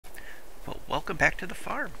Well, welcome back to the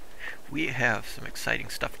farm. We have some exciting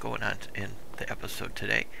stuff going on in the episode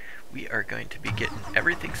today. We are going to be getting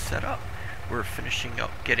everything set up. We're finishing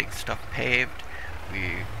up getting stuff paved.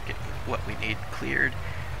 We're getting what we need cleared,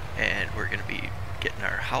 and we're going to be getting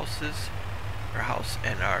our house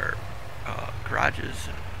and our garages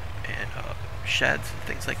and sheds and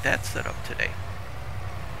things like that set up today.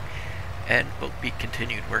 And we'll be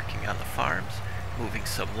continuing working on the farms, moving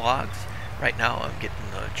some logs. Right now I'm getting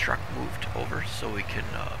the truck moved over so we can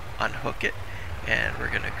unhook it, and we're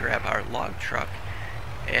going to grab our log truck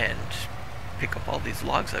and pick up all these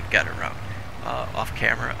logs I've got around. Off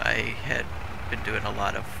camera I had been doing a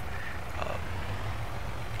lot of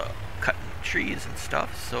cutting trees and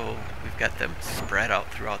stuff, so we've got them spread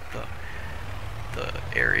out throughout the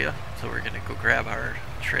area. So we're going to go grab our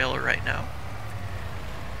trailer right now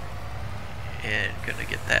and going to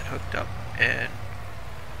get that hooked up and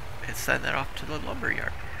send that off to the lumber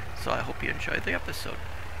yard. So I hope you enjoyed the episode.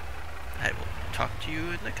 I will talk to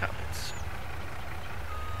you in the comments.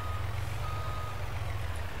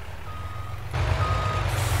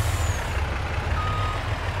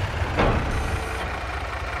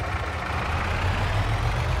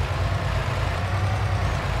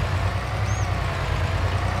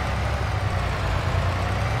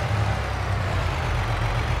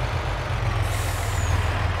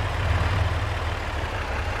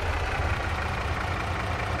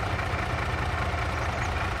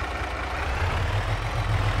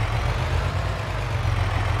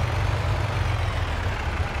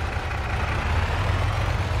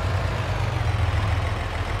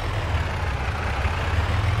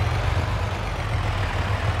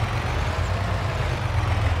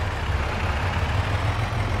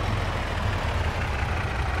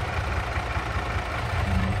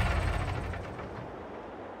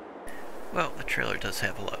 Well, the trailer does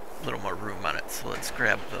have a little more room on it, so let's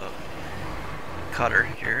grab the cutter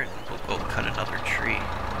here and we'll go cut another tree.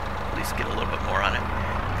 At least get a little bit more on it.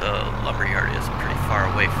 The lumber yard is pretty far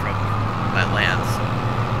away from my land, so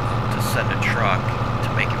to send a truck to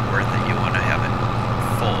make it worth it, you want to have it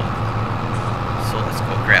full. So let's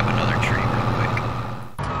go grab another tree real quick.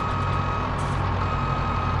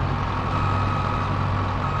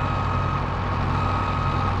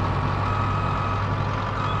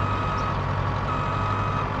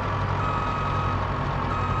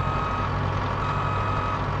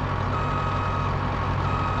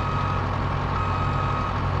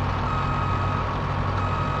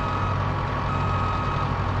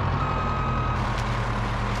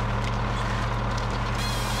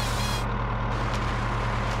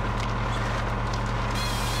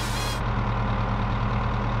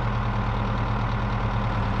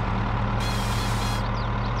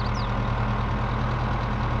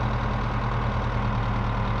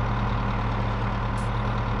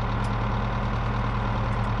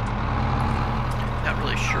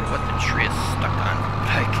 Sure what the tree is stuck on,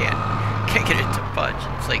 but I can't get it to budge.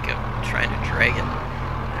 It's like I'm trying to drag it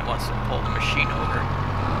and it wants to pull the machine over.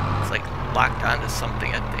 It's like locked onto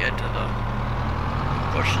something at the edge of the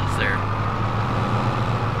bushes there.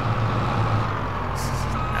 This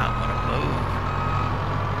does not want to move.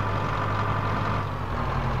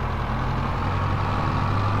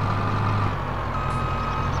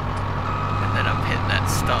 And then I'm hitting that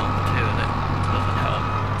stump too, that doesn't help.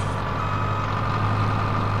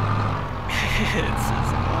 It's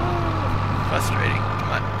just frustrating.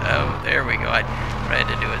 Come on. Oh, there we go. What I had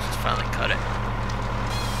to do is just finally cut it.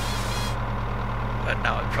 But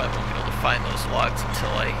now I probably won't be able to find those logs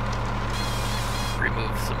until I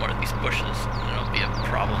remove some more of these bushes. And it'll be a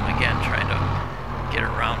problem again trying to get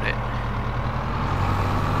around it.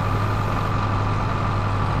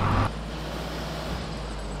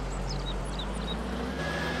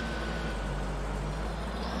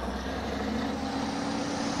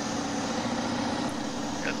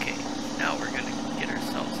 Okay, now we're going to get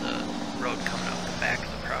ourselves a road coming up the back of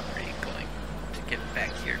the property, going to get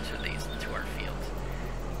back here to our fields.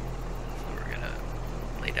 So we're going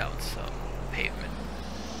to lay down some pavement,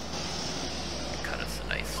 cut us a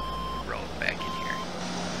nice road back in here.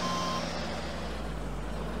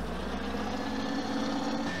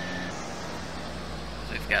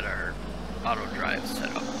 So we've got our auto drive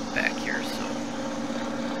set up back here, so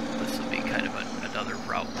this will be kind of another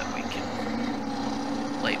route that we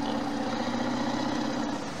can label.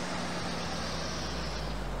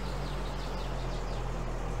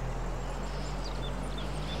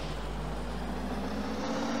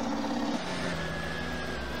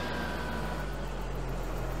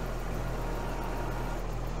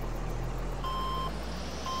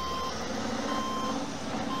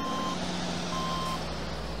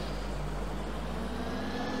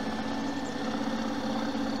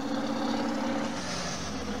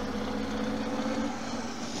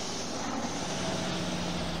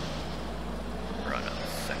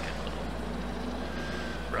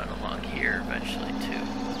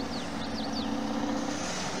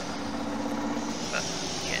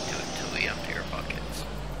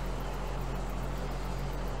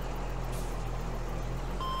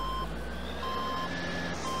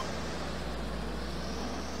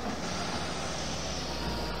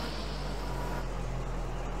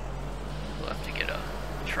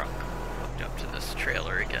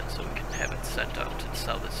 sent out to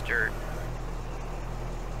sell this dirt.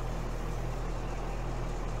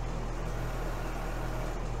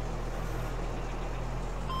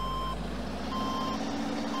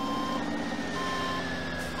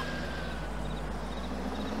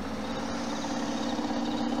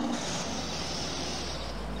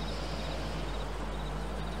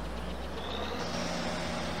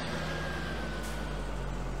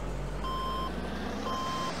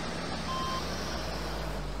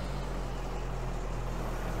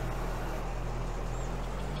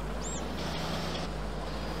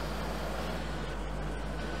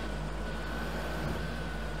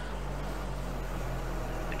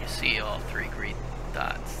 See all three green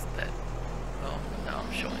dots that, well, now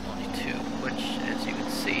I'm showing only two, which, as you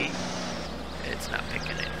can see, it's not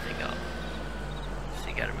picking anything up. So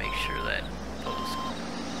you gotta make sure that those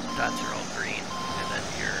dots are all green, and then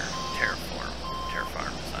your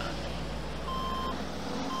Terrafarm is on.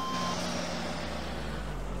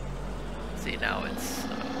 See, now it's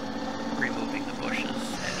removing the bushes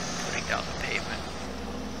and putting down the pavement.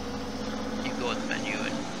 You go in the menu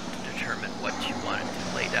and determine what you want it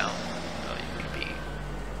to lay down. It could be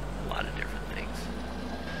a lot of different things.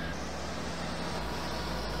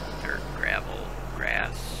 Dirt, gravel,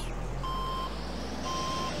 grass,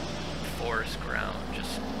 forest ground,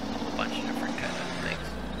 just a bunch of different kind of things.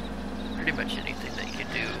 Pretty much anything that you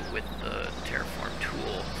can do with the Terrafarm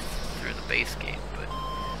tool through the base game, but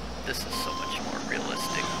this is so much more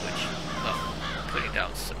realistic, which, well, putting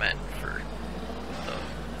down cement for the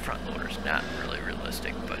front loader is not really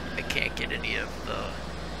realistic, but I can't get any of the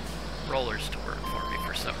rollers to work for me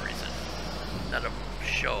for some reason. None of them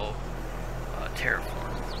show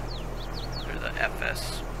Terraform. They're the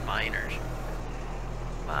FS miners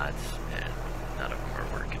mods, and none of them are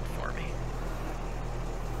working for me.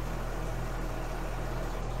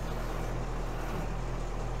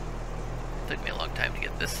 It took me a long time to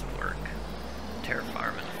get this to work,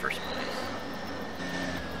 Terrafarm in the first place.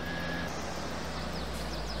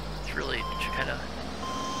 It's really kind of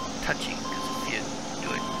touchy, because if you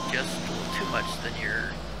do it just a little too much, then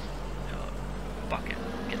your bucket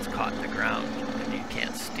gets caught in the ground and you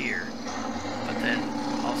can't steer. But then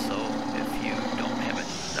also, if you don't have it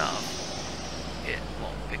enough, it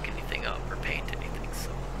won't pick anything up or paint anything.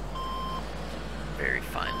 So very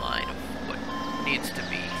fine line of what needs to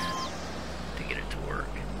be to get it to work.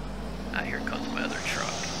 Ah, here comes my other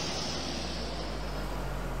truck.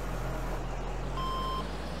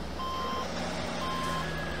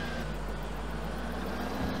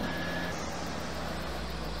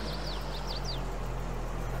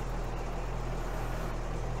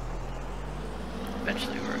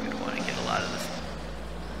 Eventually we're going to want to get a lot of this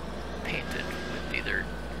painted with either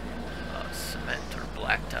cement or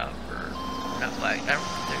blacktop, or not black, I don't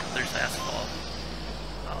think there's asphalt,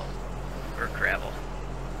 or gravel.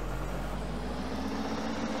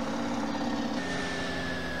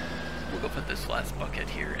 We'll go put this last bucket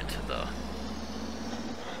here into the,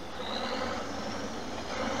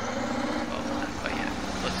 well, not quite yet.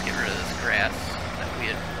 Let's get rid of this grass that we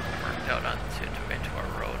had marked out into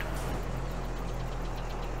our road.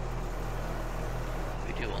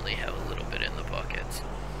 We do only have a little bit in the buckets.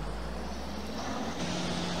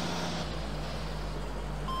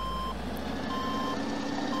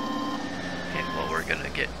 Okay, well, we're gonna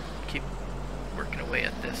keep working away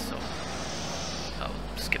at this, so I'll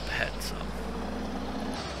skip ahead some.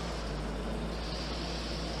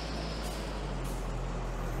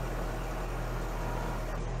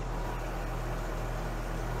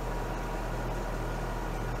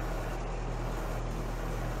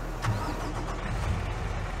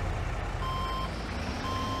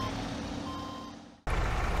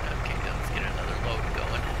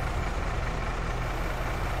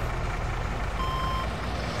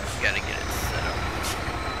 Gotta get it set up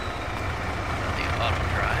on the auto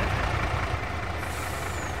drive.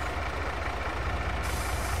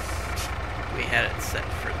 We had it set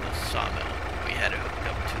for the sawmill. We had it hooked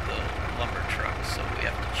up to the lumber truck, so we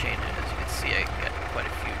have to change it. As you can see, I got quite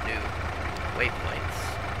a few new waypoints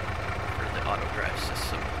for the auto drive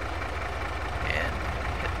system. And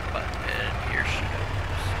hit the button, and here she goes.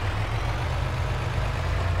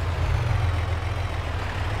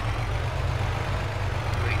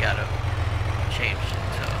 Gotta change it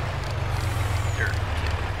to dirt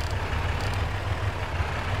too.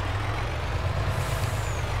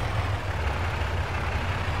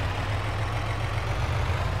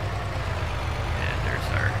 And there's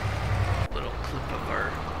our little clip of our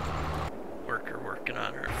worker working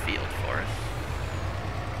on our field for us.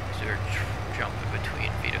 So we're jumping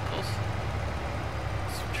between vehicles.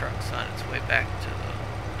 This truck's on its way back to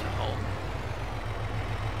home.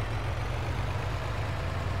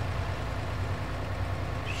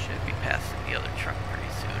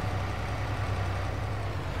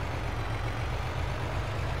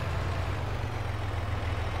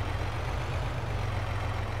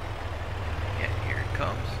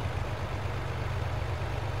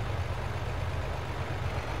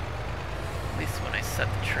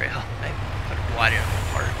 trail. I put it wide enough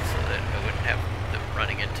apart so that I wouldn't have them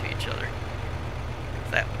running into each other.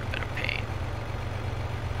 That would have been a pain.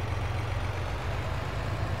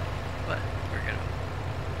 But we're gonna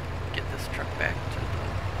get this truck back to the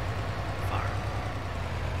farm.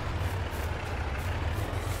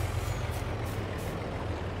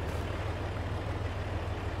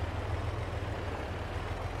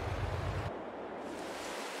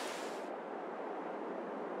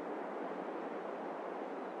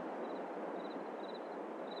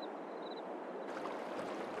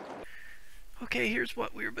 Okay, here's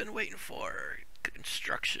what we've been waiting for.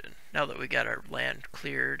 Construction. Now that we got our land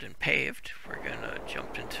cleared and paved, we're gonna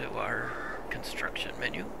jump into our construction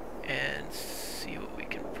menu and see what we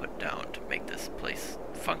can put down to make this place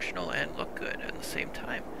functional and look good at the same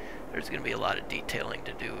time. There's gonna be a lot of detailing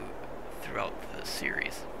to do throughout the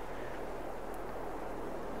series.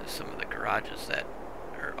 There's some of the garages that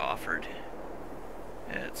are offered.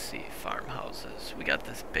 Let's see, farmhouses. We got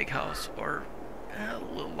this big house or a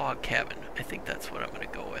little log cabin. I think that's what I'm going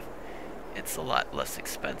to go with. It's a lot less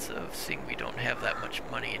expensive, seeing we don't have that much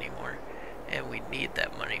money anymore, and we need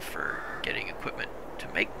that money for getting equipment to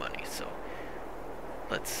make money. So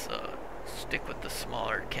let's stick with the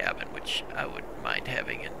smaller cabin, which I wouldn't mind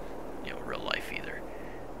having in real life either.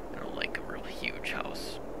 I don't like a real huge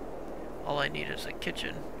house. All I need is a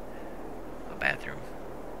kitchen, a bathroom,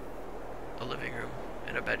 a living room,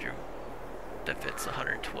 and a bedroom that fits a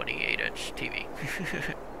 128-inch TV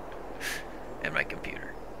and my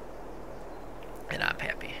computer, and I'm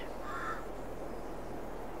happy.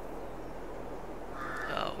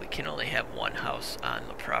 We can only have one house on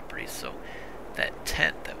the property, so that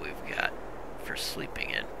tent that we've got for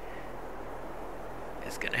sleeping in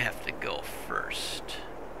is gonna have to go first.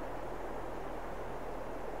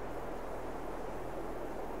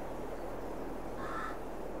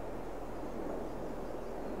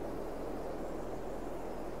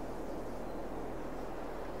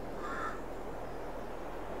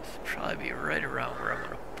 Probably be right around where I'm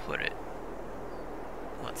going to put it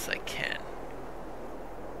once I can.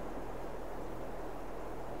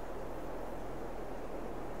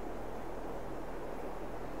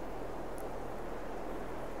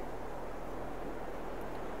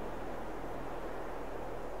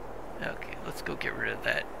 Okay, let's go get rid of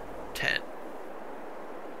that tent.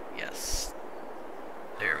 Yes.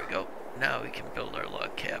 There we go. Now we can build our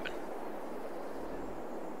log cabin.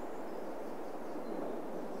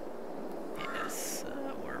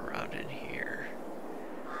 In here.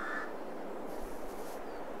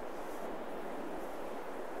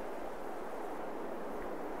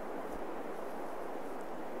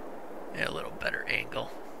 And a little better angle.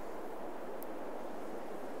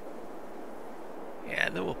 Yeah,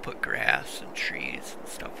 and then we'll put grass and trees and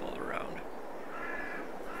stuff all around.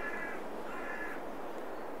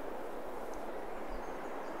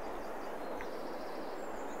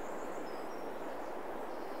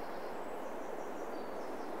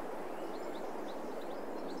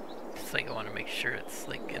 I want to make sure it's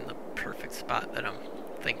like in the perfect spot that I'm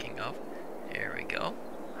thinking of. There we go.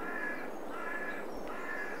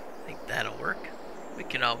 I think that'll work. We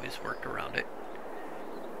can always work around it.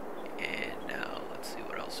 And now let's see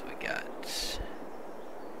what else we got.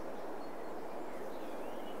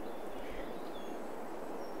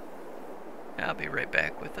 I'll be right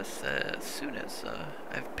back with us as soon as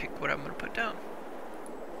I've picked what I'm going to put down.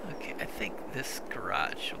 Okay, I think this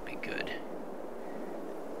garage will be good.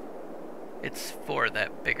 It's for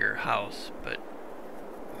that bigger house, but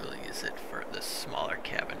we'll use it for this smaller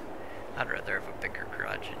cabin. I'd rather have a bigger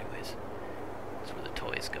garage anyways. That's where the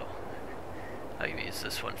toys go. I'll use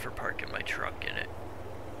this one for parking my truck in it.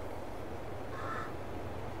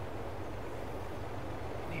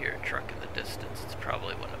 You hear a truck in the distance. It's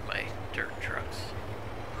probably one of my dirt trucks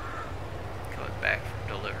coming back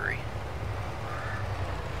from delivery.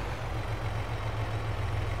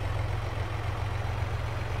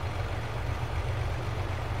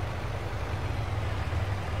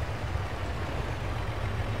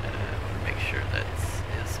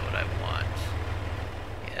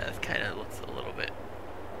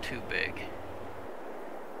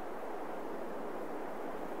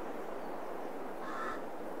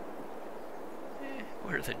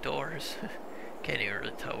 The doors. Can't even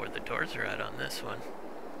really tell where the doors are at on this one.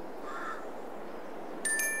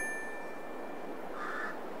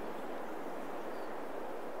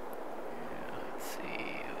 Yeah, let's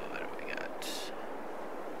see, what do we got?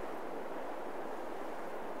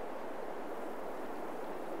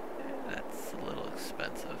 Yeah, that's a little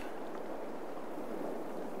expensive.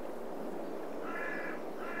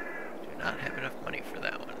 Do not have enough money for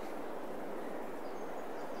that one.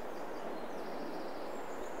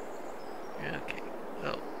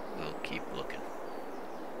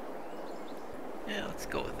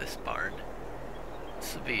 nice barn.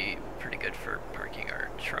 This will be pretty good for parking our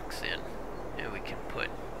trucks in, and we can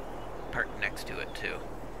park next to it too.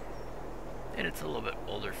 And it's a little bit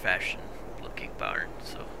older-fashioned looking barn,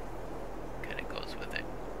 so kind of goes with it.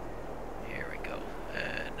 Here we go.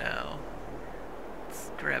 And now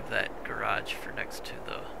let's grab that garage for next to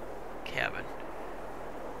the cabin.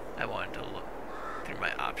 I wanted to look through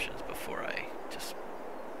my options before I just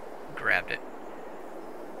grabbed it.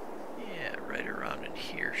 Yeah, right around in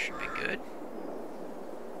here should be good.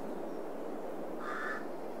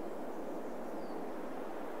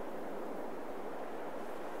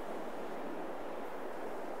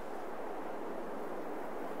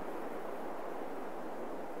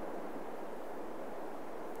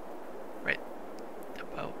 Right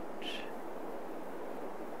about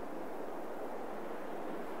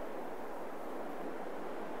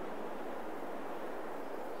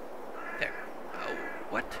there. Oh,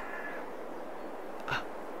 what?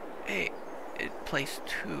 Hey, it placed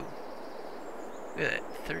two. Look at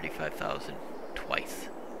that, 35,000 twice.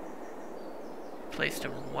 Placed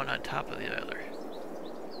them one on top of the other.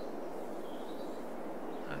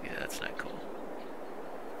 Okay, that's not cool.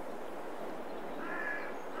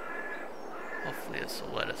 Hopefully this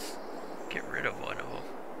will let us get rid of one of them.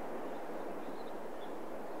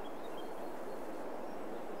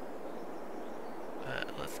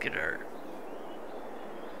 Let's get our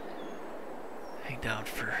thing down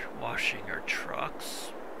for washing our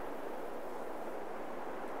trucks.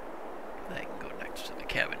 That can go next to the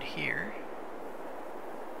cabin here.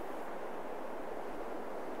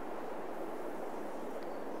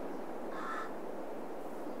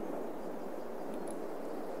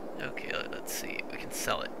 Okay, let's see. We can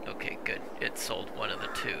sell it. Okay, good. It sold one of the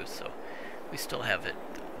two, so we still have it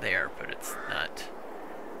there, but it's not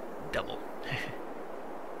double.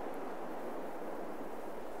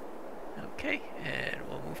 Okay, and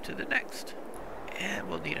we'll move to the next. And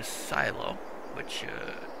we'll need a silo, which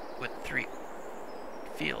with 3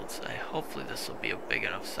 fields. Hopefully this will be a big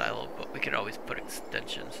enough silo, but we can always put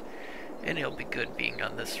extensions. And it'll be good being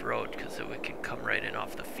on this road because we can come right in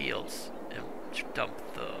off the fields and dump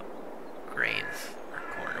the grains or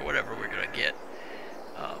corn or whatever we're going to get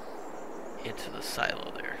into the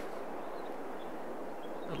silo there.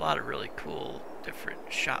 A lot of really cool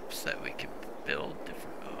different shops that we can build, different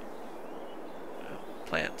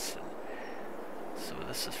plants. And so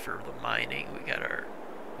this is for the mining. We got our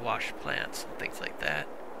wash plants and things like that.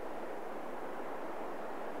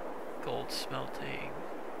 Gold smelting.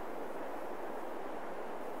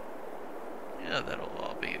 Yeah, that'll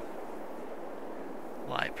all be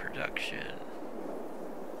live production.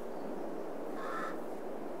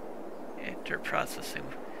 And dirt processing,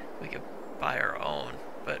 we could buy our own,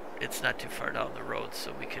 but it's not too far down the road,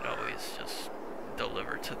 so we can always just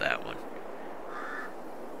deliver to that one.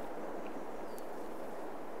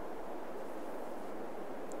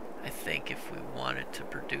 I think if we wanted to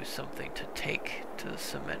produce something to take to the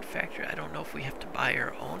cement factory, I don't know if we have to buy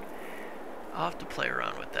our own. I'll have to play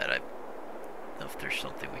around with that. I don't know if there's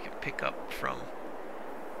something we can pick up from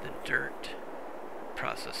the dirt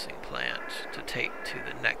processing plant to take to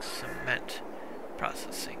the next cement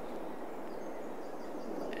processing.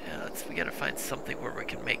 Yeah, we gotta find something where we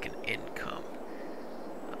can make an income.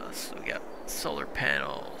 So we got solar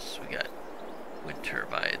panels, we got wind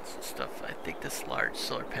turbines and stuff. I think this large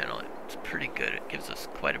solar panel, it's pretty good. It gives us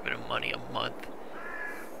quite a bit of money a month.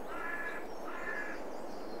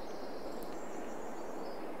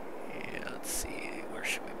 Yeah, let's see, where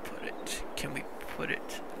should we put it? Can we put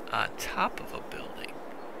it on top of a building?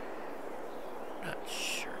 Not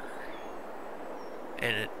sure.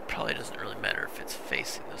 And it probably doesn't really matter if it's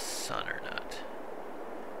facing the sun or not.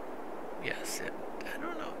 Yes, I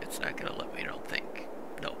don't know. It's not going to let me, I don't think.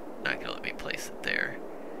 No, not going to let me place it there.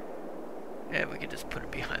 And we can just put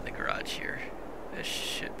it behind the garage here. This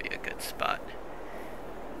should be a good spot.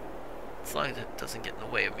 As long as it doesn't get in the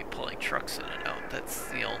way of me pulling trucks in and out. That's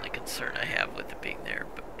the only concern I have with it being there,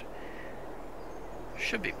 but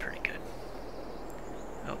should be pretty good.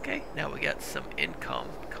 Okay, now we got some income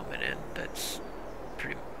coming in that's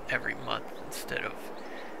pretty every month instead of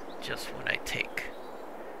just when I take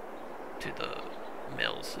to the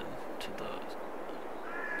mills and to the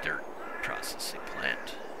dirt processing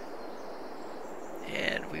plant.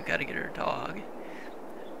 And we've got to get our dog.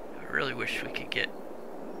 I really wish we could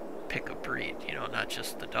pick a breed, you know, not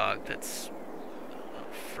just the dog that's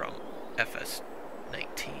from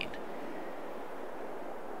FS19.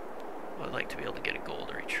 Well, I'd like to be able to get a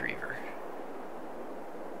golden retriever.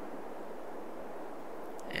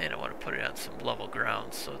 And I want to put it on some level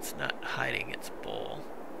ground so it's not hiding its bowl.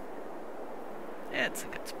 Yeah, it's a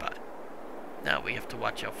good spot. Now we have to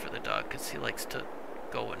watch out for the dog because he likes to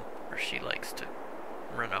go and, or she likes to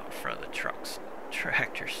run out in front of the trucks,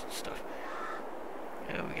 tractors and stuff.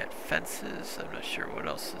 Yeah, we got fences. I'm not sure what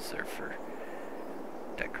else is there for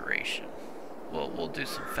decoration. Well, we'll do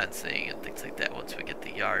some fencing and things like that once we get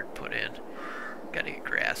the yard put in. Gotta get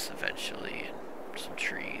grass eventually and some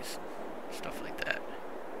trees and stuff like that.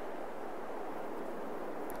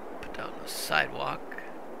 Put down the sidewalk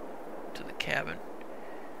to the cabin.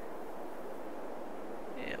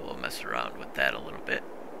 Yeah, we'll mess around with that a little bit.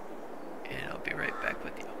 And I'll be right back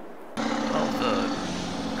with you. Well, the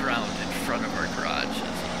ground in front of our garage is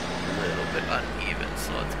a little bit uneven,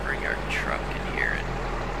 so let's bring our truck in here and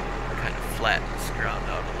kind of flatten this ground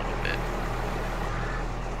out a little bit.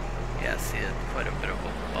 Yeah, see quite a bit of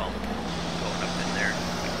a bump going up in there.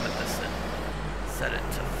 We put this in, set it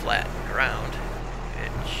to flat ground.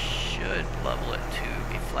 It should level it to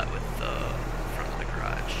be flat with the front of the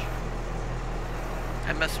garage.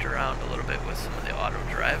 I messed around a little bit with some of the auto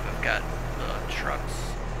drive. I've got the trucks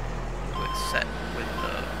set with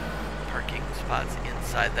the parking spots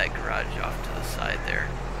inside that garage off to the side there.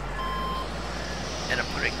 And I'm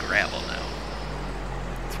putting gravel now.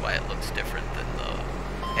 That's why it looks different than the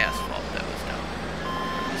asphalt that was down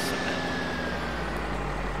the cement.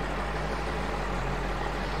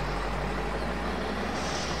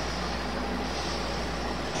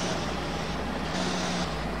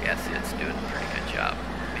 Yeah, see, it's doing a pretty good job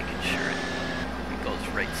making sure it goes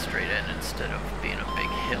right straight in instead of being a big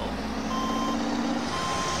hill.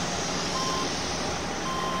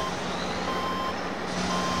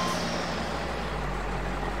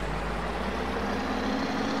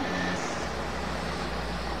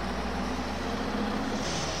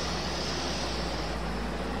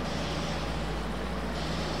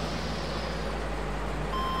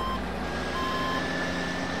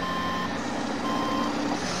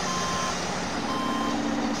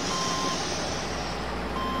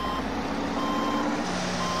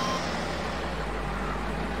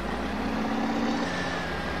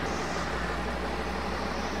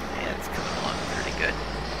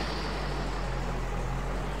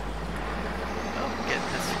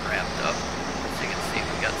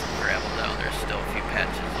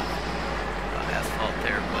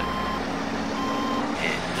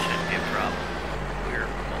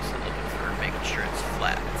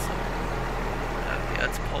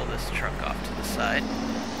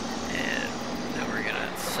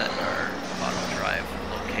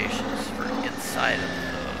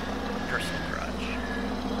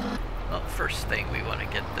 First thing, we want to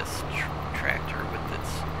get this tractor with its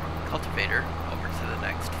cultivator over to the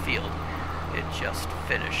next field. It just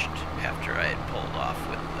finished after I had pulled off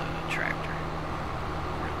with the tractor,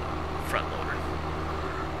 or the front loader.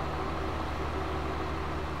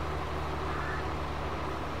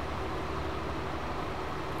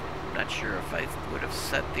 I'm not sure if I would have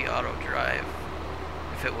set the auto drive,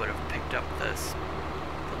 if it would have picked up the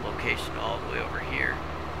location all the way over here.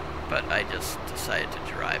 But I just decided to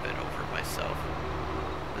drive it over myself.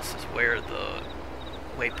 This is where the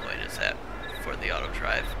waypoint is at for the auto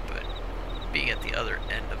drive, but being at the other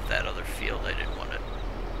end of that other field, I didn't want to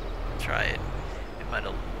try it. It might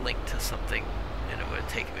have linked to something and it would have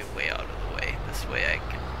taken me way out of the way. This way I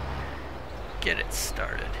can get it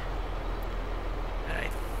started. And I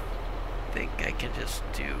think I can just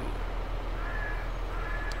do,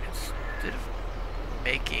 instead of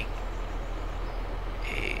making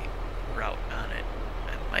a route on it,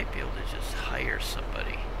 I might be able to just hire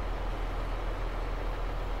somebody,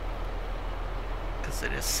 because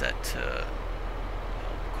it is set to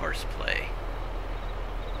course play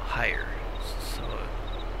higher, so I'm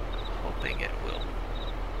hoping it will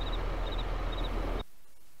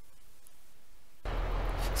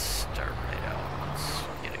just start right out. Let's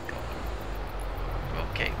get it going.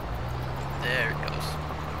 Okay, there it goes.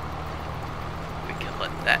 We can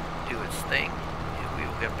let that do its thing. We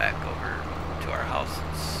will get back over to our house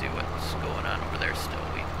and see what's going on over there still.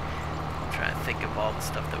 I'm trying to think of all the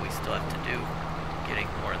stuff that we still have to do. Getting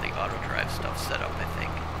more of the auto drive stuff set up, I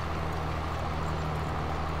think.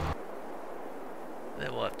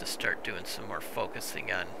 Then we'll have to start doing some more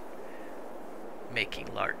focusing on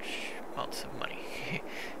making large amounts of money.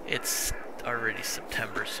 It's already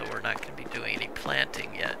September, so we're not going to be doing any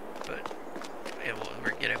planting yet, but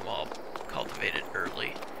we're getting them all cultivated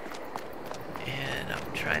early. And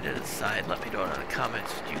I'm trying to decide, let me know in the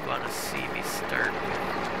comments, do you want to see me start with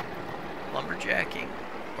lumberjacking,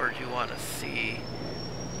 or do you want to see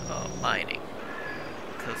mining?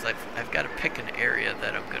 Because I've got to pick an area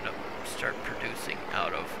that I'm going to start producing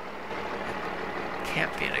out of. It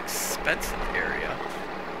can't be an expensive area,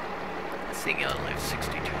 seeing I only have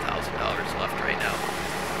 $62,000 left right now,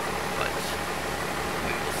 but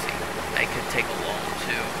we will see. I could take a loan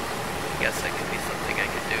too. I guess that could be something I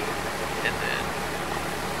could do, and then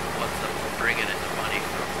once I'm bringing in the money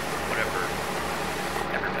from whatever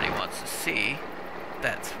everybody wants to see,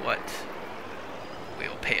 that's what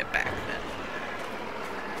we'll pay it back then.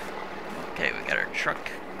 Okay, we got our truck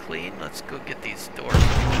clean. Let's go get these doors.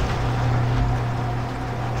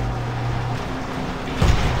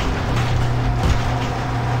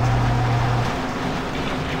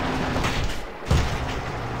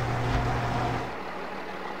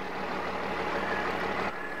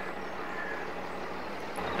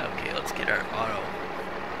 Okay, let's get our auto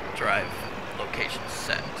drive location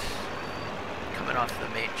set. Coming off the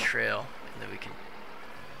main trail, and then we can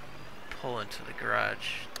pull into the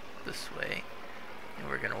garage this way, and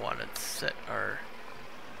we're going to want to set our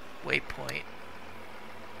waypoint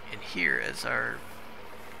in here as our,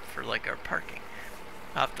 for like our parking.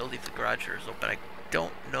 I'll have to leave the garage doors open. I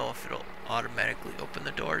don't know if it'll automatically open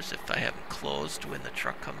the doors if I have them closed when the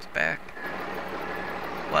truck comes back.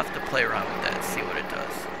 We'll have to play around with that and see what it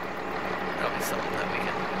does. That'll be something that we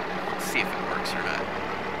can see if it works or not.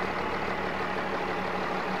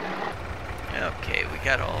 Okay, we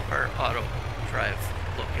got all of our auto drive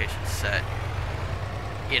locations set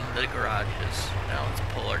in the garages. Now let's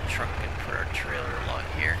pull our truck and put our trailer along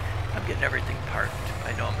here. I'm getting everything parked.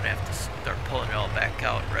 I know I'm going to have to start pulling it all back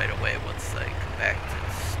out right away once I come back to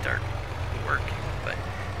start working, but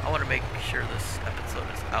I want to make sure this episode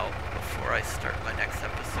is out before I start my next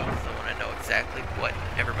episode, so I want to know exactly what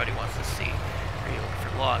everybody wants to see. Are you looking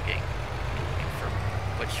for logging? Are you looking for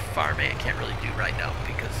which farming? I can't really do right now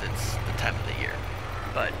because it's the time of the year,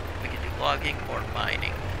 but we can do logging or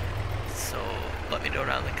mining. So let me know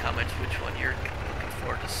down in the comments which one you're looking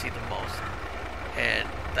forward to see the most, and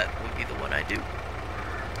that will be the one I do.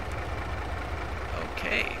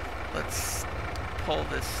 Okay, let's pull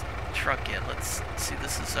this truck in. Let's see,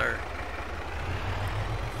 this is our,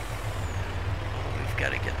 we've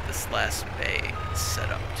got to get this last bay set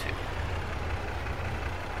up too.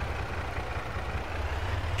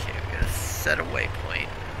 Okay, we're going to set a waypoint,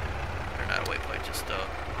 or not a waypoint, just a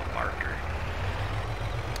marker.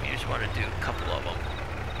 We just want to do a couple of them,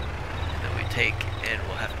 and then we take and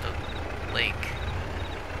we'll have to link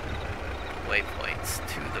waypoints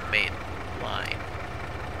to the main line.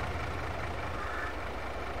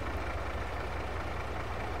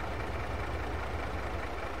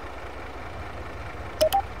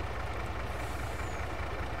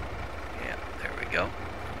 Yeah, there we go.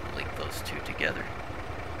 Link those two together.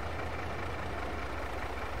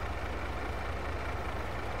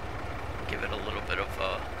 Give it a little bit of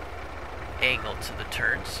a angle to the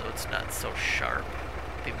turn so it's not so sharp.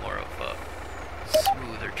 Be more of a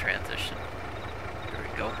smoother transition. There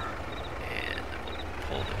we go. And then we'll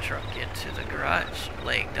pull the truck into the garage,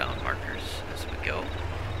 laying down markers as we go.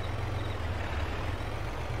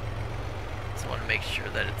 So I want to make sure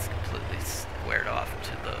that it's completely squared off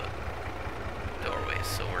to the doorway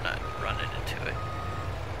so we're not running into it.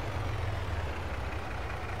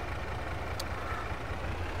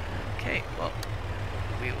 Okay, well,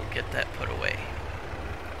 we will get that put away.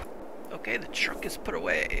 Okay, the truck is put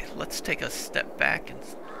away. Let's take a step back and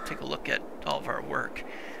take a look at all of our work.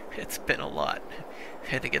 It's been a lot.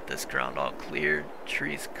 Had to get this ground all cleared,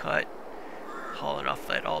 trees cut, hauling off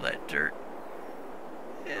all that dirt.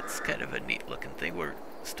 It's kind of a neat looking thing. We're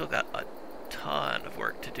still got a ton of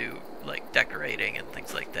work to do, like decorating and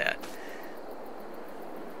things like that.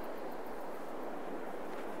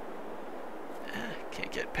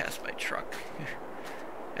 Can't get past my truck.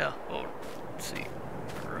 Yeah, oh, let's see.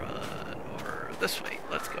 Run over this way.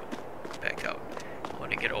 Let's go. Back out. I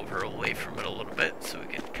want to get away from it a little bit so we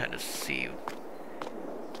can kind of see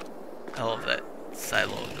all of that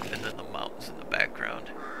silo and then the mountains in the background.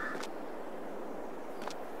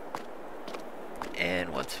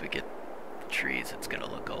 And once we get the trees, it's going to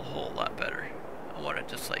look a whole lot better. I want to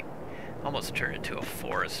just like almost turn into a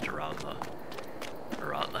forest around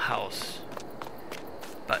the house,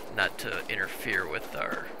 but not to interfere with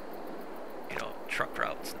our, you know, truck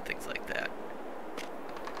routes and things like that.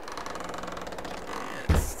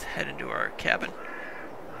 Let's head into our cabin.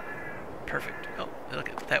 Perfect. Oh, look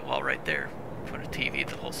at that wall right there. Put a TV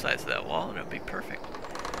the whole size of that wall and it'll be perfect.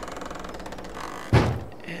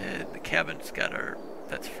 And the cabin's got our,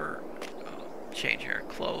 that's for changing our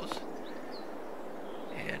clothes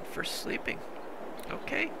and for sleeping.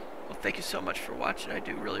 Okay. Well, thank you so much for watching. I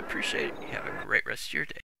do really appreciate it. You have a great rest of your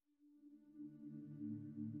day.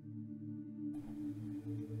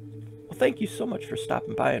 Well, thank you so much for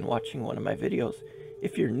stopping by and watching one of my videos.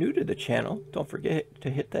 If you're new to the channel, don't forget to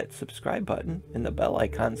hit that subscribe button and the bell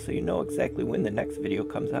icon so you know exactly when the next video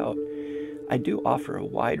comes out. I do offer a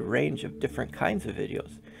wide range of different kinds of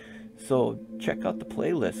videos, so check out the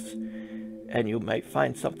playlists and you might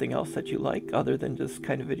find something else that you like other than this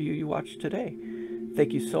kind of video you watched today.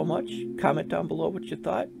 Thank you so much. Comment down below what you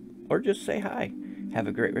thought, or just say hi. Have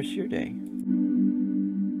a great rest of your day.